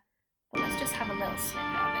Twitter, but let's just have a little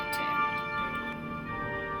snippet of it too.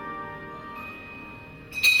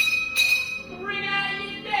 Bring out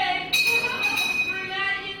your dead! Bring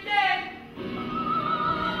out your dead!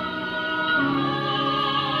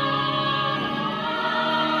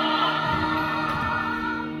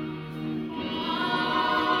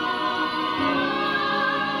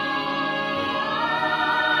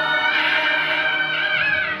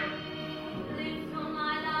 Lived all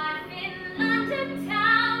my life in London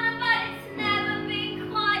town, but it's never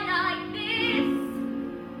been quite like this.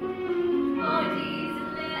 Bodies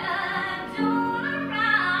littered all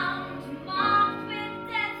around, marked with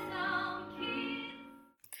death's own kiss.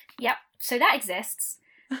 Yep, so that exists.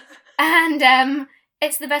 And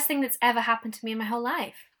it's the best thing that's ever happened to me in my whole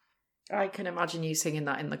life. I can imagine you singing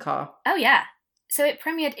that in the car. Oh, yeah. So it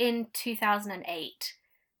premiered in 2008,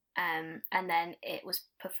 and then it was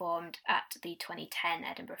performed at the 2010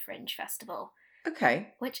 Edinburgh Fringe Festival,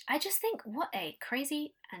 Okay. which I just think, what a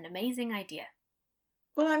crazy and amazing idea.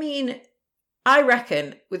 Well, I mean, I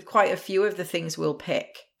reckon with quite a few of the things we'll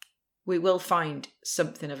pick, we will find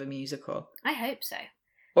something of a musical. I hope so.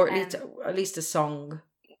 Or at least a song.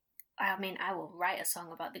 I mean, I will write a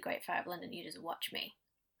song about the Great Fire of London, you just watch me.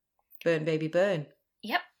 Burn, baby, burn.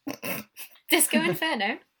 Yep. Disco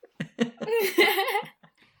Inferno.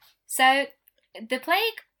 So, the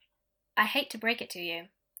plague, I hate to break it to you,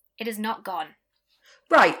 it is not gone.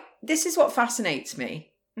 Right. This is what fascinates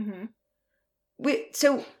me. Mm-hmm.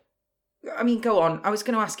 So, I mean, go on. I was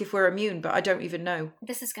going to ask if we're immune, but I don't even know.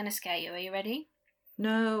 This is going to scare you. Are you ready?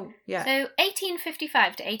 No. Yeah. So,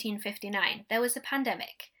 1855 to 1859, there was a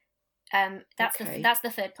pandemic. That's the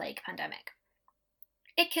third plague pandemic.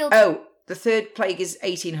 It killed... Oh, the third plague is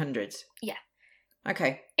 1800s. Yeah.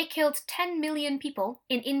 Okay. It killed 10 million people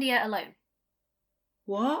in India alone.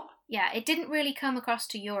 What? Yeah, it didn't really come across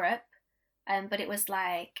to Europe, but it was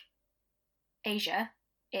like Asia.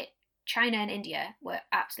 China and India were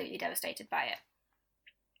absolutely devastated by it.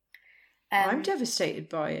 I'm devastated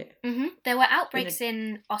by it. Mm-hmm. There were outbreaks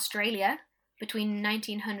in Australia between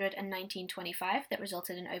 1900 and 1925 that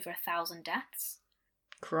resulted in over 1,000 deaths.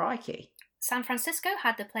 Crikey. San Francisco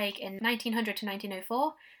had the plague in 1900 to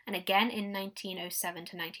 1904 and again in 1907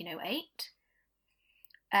 to 1908.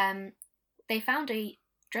 They found a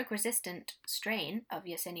drug-resistant strain of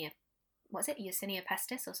Yersinia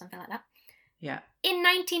pestis or something like that. Yeah. In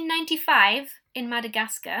 1995 in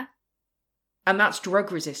Madagascar. And that's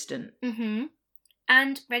drug resistant. Mm-hmm.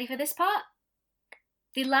 And ready for this part?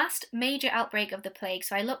 The last major outbreak of the plague,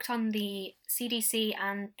 so I looked on the CDC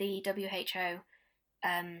and the WHO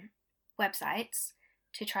websites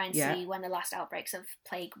to try and see when the last outbreaks of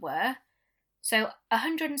plague were. So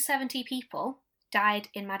 170 people died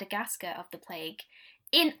in Madagascar of the plague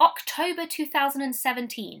in October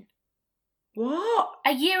 2017. What?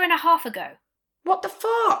 A year and a half ago. What the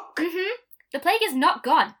fuck? Mm-hmm. The plague is not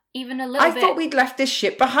gone, even a little bit. I thought we'd left this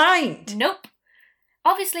shit behind. Nope.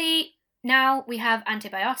 Obviously, now we have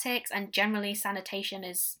antibiotics and generally sanitation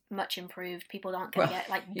is much improved. People aren't going to get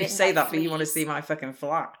like you say that, fleas. but you want to see my fucking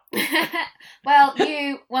flat. Well,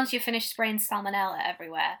 once you finish spraying salmonella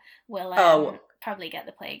everywhere, will probably get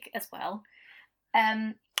the plague as well.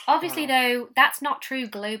 Obviously, though, that's not true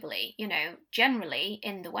globally. You know, generally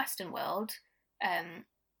in the Western world,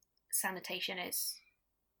 sanitation is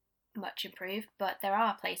much improved, but there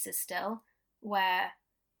are places still where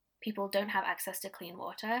people don't have access to clean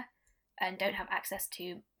water and don't have access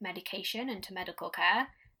to medication and to medical care,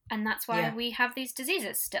 and that's why we have these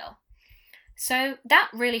diseases still. So that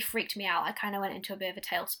really freaked me out. I kind of went into a bit of a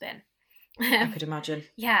tailspin. I could imagine.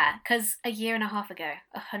 Yeah, because a year and a half ago,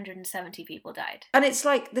 170 people died. And it's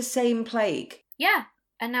like the same plague. Yeah,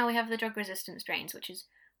 and now we have the drug-resistant strains, which is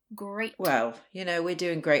great. Well, we're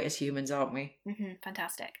doing great as humans, aren't we? Mm-hmm,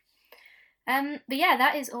 fantastic. But yeah,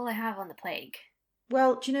 that is all I have on the plague.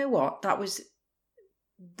 Well, do you know what? That was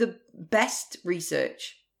the best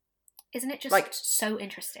research. Isn't it just Like- so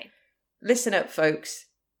interesting? Listen up, folks.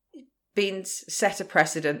 Beans set a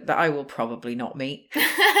precedent that I will probably not meet.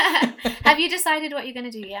 Have you decided what you're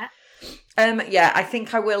going to do yet? Yeah, I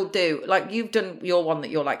think I will do. Like, you've done your one that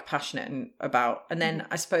you're like passionate about, and then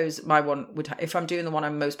I suppose my one would, if I'm doing the one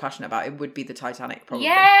I'm most passionate about, it would be the Titanic, probably.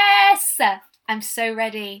 Yes! I'm so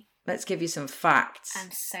ready. Let's give you some facts.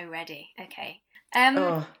 I'm so ready. Okay.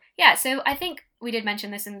 Oh, Yeah, so I think we did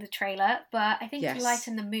mention this in the trailer, but I think Yes. to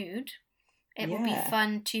lighten the mood, it will be Yeah.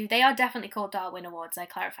 fun to... They are definitely called Darwin Awards. I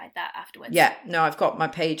clarified that afterwards. yeah. No, I've got my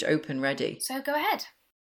page open ready. So go ahead.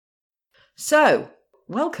 So,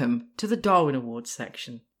 welcome to the Darwin Awards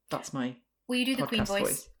section. That's my Will you do the Queen Podcast voice?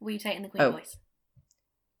 voice. Will you take in the Queen Oh. voice?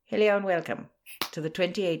 hello and welcome to the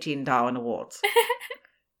 2018 Darwin Awards.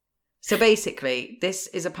 So basically, this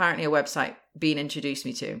is apparently a website Bean introduced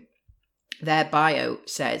me to. Their bio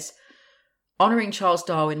says, honouring Charles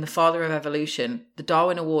Darwin, the father of evolution, the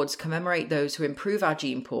Darwin Awards commemorate those who improve our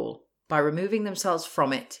gene pool by removing themselves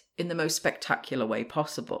from it in the most spectacular way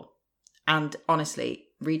possible. And honestly,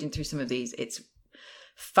 reading through some of these, it's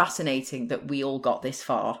fascinating that we all got this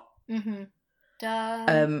far. Mm-hmm.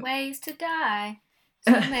 Dumb ways to die.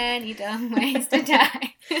 So many dumb ways to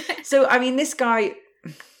die. So, I mean, this guy,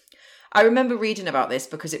 I remember reading about this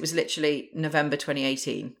because it was literally November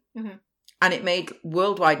 2018. Mhm. And it made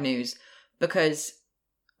worldwide news because,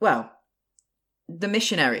 well, the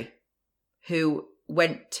missionary who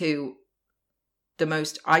went to the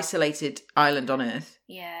most isolated island on Earth,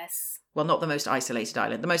 Yes. well, not the most isolated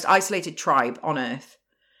island, the most isolated tribe on Earth,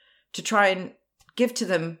 to try and give to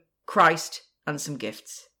them Christ and some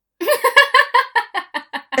gifts.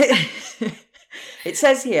 It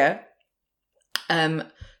says here,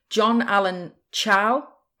 John Allen Chow,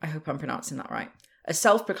 I hope I'm pronouncing that right, a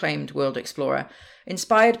self-proclaimed world explorer,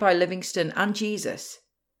 inspired by Livingstone and Jesus,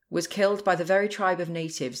 was killed by the very tribe of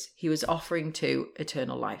natives he was offering to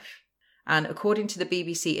eternal life. And according to the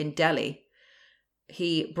BBC in Delhi,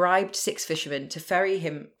 he bribed 6 fishermen to ferry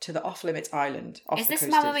him to the off-limits island off Is the this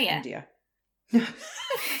coast Mamma of Mia? India.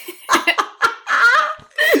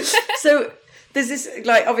 So there's this,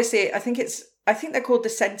 like, obviously, I think they're called the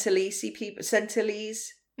Sentinelese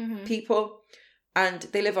Mhm. people, and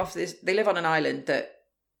they live on an island that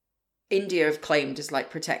India have claimed as like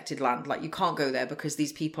protected land. Like, you can't go there because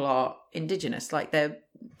these people are indigenous. Like, they're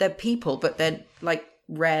people, but they're like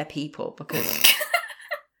rare people because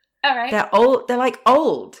All right. they're old. They're like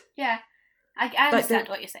old. Yeah. I understand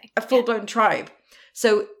what you're saying. A full-blown tribe.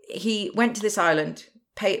 So he went to this island,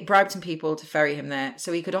 bribed some people to ferry him there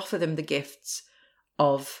so he could offer them the gifts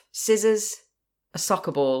of scissors, a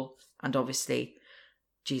soccer ball, and obviously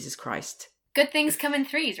Jesus Christ. Good things come in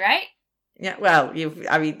threes, right? Yeah, well,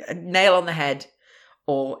 a nail on the head,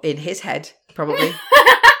 or in his head, probably.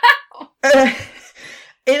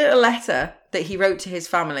 In a letter that he wrote to his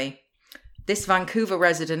family, this Vancouver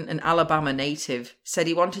resident and Alabama native said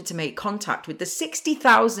he wanted to make contact with the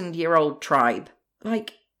 60,000-year-old tribe.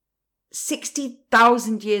 Like,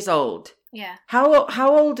 60,000 years old. Yeah. How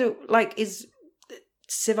old, is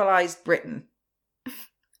civilized Britain?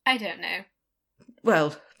 I don't know.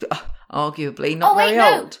 Well, arguably not Oh, wait, very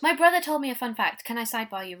no. old. My brother told me a fun fact. Can I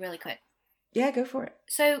sidebar you really quick? Yeah, go for it.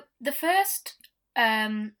 So the first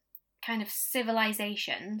kind of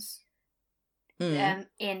civilizations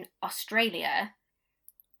in Australia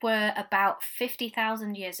were about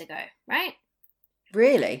 50,000 years ago, right?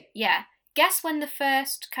 Really? Yeah. Guess when the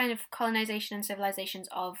first kind of colonization and civilizations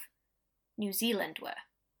of New Zealand were?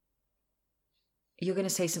 You're going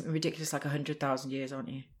to say something ridiculous like 100,000 years, aren't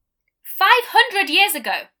you? 500 years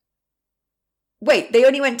ago. Wait, they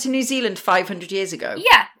only went to New Zealand 500 years ago?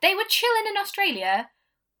 Yeah, they were chilling in Australia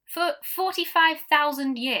for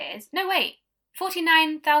 45,000 years. No, wait.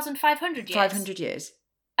 49,500 years. 500 years.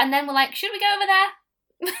 And then we're like, should we go over there?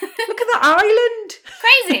 Look at that island!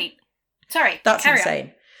 Crazy. Sorry. That's carry insane.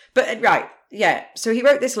 On. But, right, yeah. So he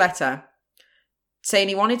wrote this letter saying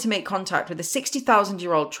he wanted to make contact with a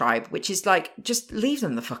 60,000-year-old tribe, which is like, just leave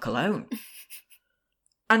them the fuck alone.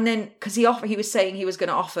 And then, because he was saying he was going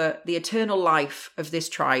to offer the eternal life of this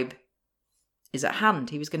tribe is at hand.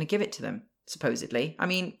 He was going to give it to them, supposedly. I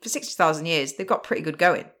mean, for 60,000 years, they've got pretty good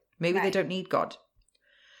going. Maybe they don't need God.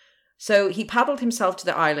 So he paddled himself to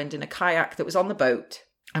the island in a kayak that was on the boat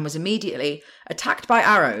and was immediately attacked by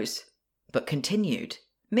arrows, but continued.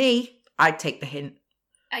 Me, I'd take the hint.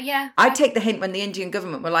 Yeah. I'd take the hint when the Indian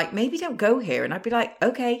government were like, maybe don't go here. And I'd be like,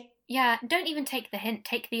 okay. Yeah, don't even take the hint.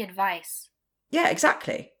 Take the advice. Yeah,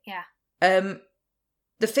 exactly. Yeah.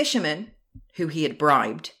 The fisherman, who he had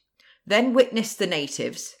bribed, then witnessed the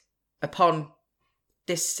natives, upon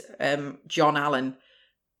this John Allen,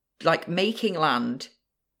 like making land,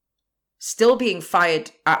 still being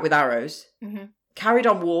fired at with arrows, carried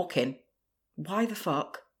on walking. Why the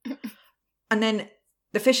fuck? And then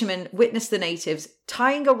the fisherman witnessed the natives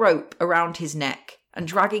tying a rope around his neck and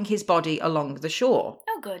dragging his body along the shore.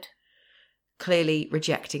 Oh, good. Clearly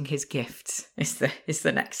rejecting his gifts is the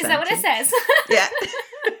next sentence. Is that what it says? Yeah.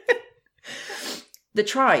 The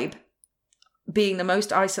tribe, being the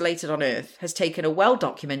most isolated on Earth, has taken a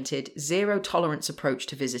well-documented zero-tolerance approach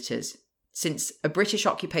to visitors since a British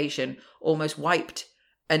occupation almost wiped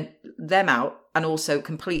them out and also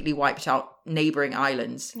completely wiped out neighbouring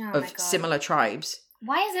islands of similar tribes.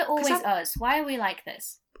 Why is it always us? Why are we like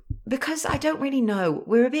this? Because I don't really know.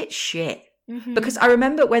 We're a bit shit. Because I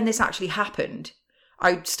remember when this actually happened,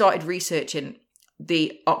 I started researching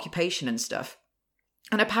the occupation and stuff.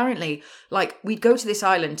 And apparently, like, we'd go to this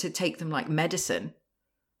island to take them, like, medicine.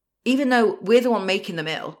 Even though we're the one making them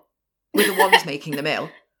ill. We're the ones making them ill.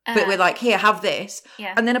 But we're like, here, have this.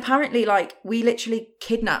 Yeah. And then apparently, like, we literally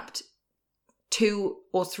kidnapped 2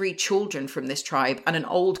 or 3 children from this tribe and an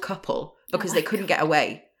old couple because they couldn't get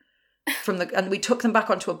away. And we took them back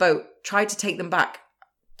onto a boat, tried to take them back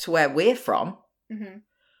to where we're from.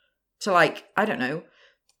 To, like, I don't know,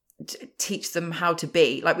 teach them how to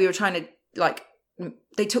be. Like, we were trying to, like,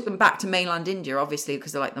 they took them back to mainland India, obviously,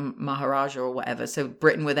 because they're like the Maharaja or whatever. So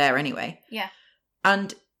Britain were there anyway. Yeah.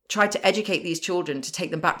 And tried to educate these children to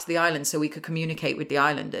take them back to the island so we could communicate with the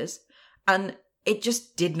islanders. And it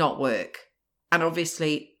just did not work. And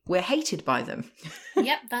obviously, we're hated by them.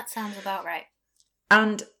 Yep, that sounds about right.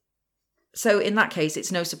 And so in that case,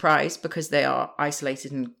 it's no surprise, because they are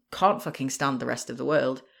isolated and can't fucking stand the rest of the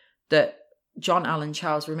world, that John Allen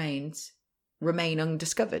Chow's remains remain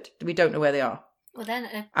undiscovered. We don't know where they are. Well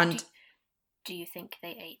then, do you think they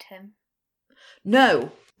ate him?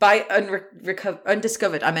 No, by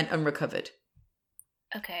undiscovered, I meant unrecovered.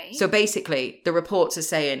 Okay. So basically, the reports are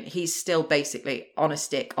saying he's still basically on a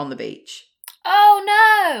stick on the beach. Oh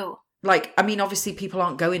no! Like, I mean, obviously people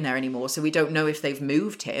aren't going there anymore, so we don't know if they've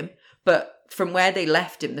moved him. But from where they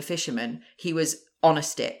left him, the fisherman, he was on a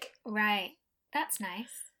stick. Right. That's nice.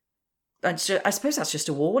 And so, I suppose that's just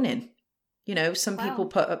a warning. You know, some people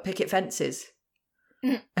put up picket fences.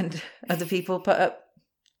 And other people put up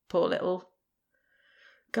poor little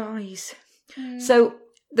guys. So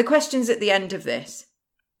the questions at the end of this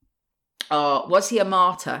are, was he a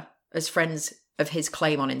martyr as friends of his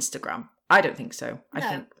claim on Instagram? I don't think so. I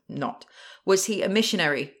think not. Was he a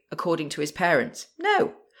missionary according to his parents?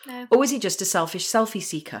 No. Or was he just a selfish selfie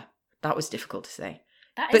seeker? That was difficult to say.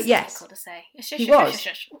 That is difficult to say. He was.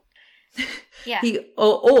 Yeah.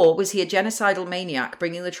 Or was he a genocidal maniac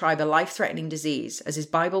bringing the tribe a life-threatening disease, as his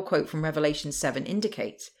Bible quote from Revelation 7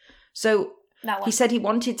 indicates? So he said he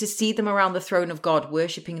wanted to see them around the throne of God,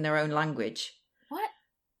 worshipping in their own language. What?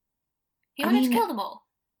 He wanted to kill them all?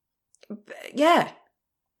 Yeah.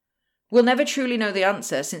 We'll never truly know the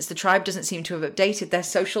answer, since the tribe doesn't seem to have updated their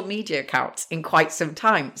social media accounts in quite some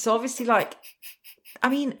time. So obviously, like, I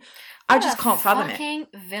mean, I just can't fathom it. Fucking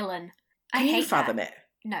villain. Can you fathom it?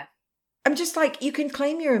 No. I'm just like, you can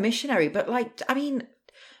claim you're a missionary, but like, I mean,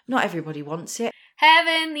 not everybody wants it.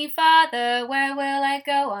 Heavenly Father, where will I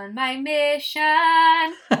go on my mission?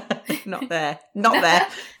 Not there. Not there.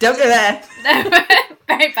 Don't go there.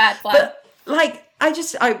 Very bad plan. But like,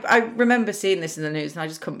 I remember seeing this in the news and I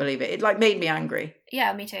just couldn't believe it. It like made me angry.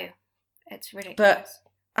 Yeah, me too. It's ridiculous. But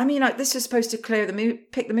I mean, like, this is supposed to clear the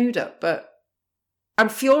mood, pick the mood up, but I'm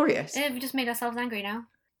furious. We just made ourselves angry now.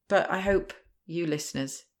 But I hope you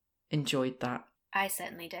listeners enjoyed that. I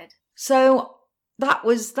certainly did. So that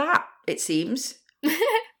was that, it seems.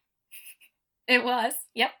 It was.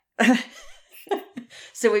 Yep.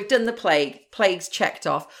 So we've done the plagues checked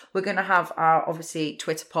off. We're going to have our, obviously,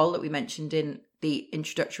 Twitter poll that we mentioned in the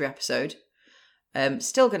introductory episode.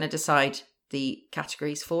 Still going to decide the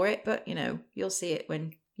categories for it, but you know, you'll see it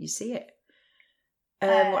when you see it.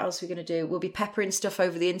 What else are we going to do? We'll be peppering stuff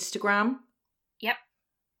over the Instagram. Yep.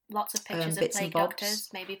 Lots of pictures of plague doctors,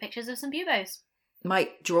 maybe pictures of some buboes.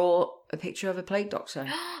 Might draw a picture of a plague doctor.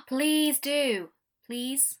 Please do.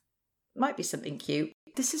 Please. Might be something cute.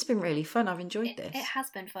 This has been really fun. I've enjoyed this. It has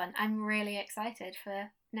been fun. I'm really excited for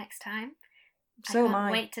next time. So am I. I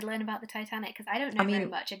can't wait to learn about the Titanic, because I don't know very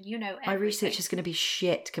much, and you know everything. My research is going to be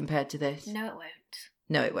shit compared to this. No, it won't.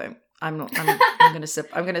 No, it won't. I'm not. I'm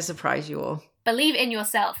going to surprise you all. Believe in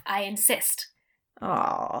yourself. I insist.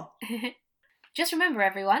 Aww. Just remember,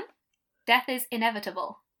 everyone, death is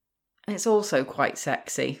inevitable. It's also quite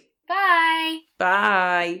sexy. Bye.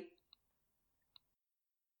 Bye.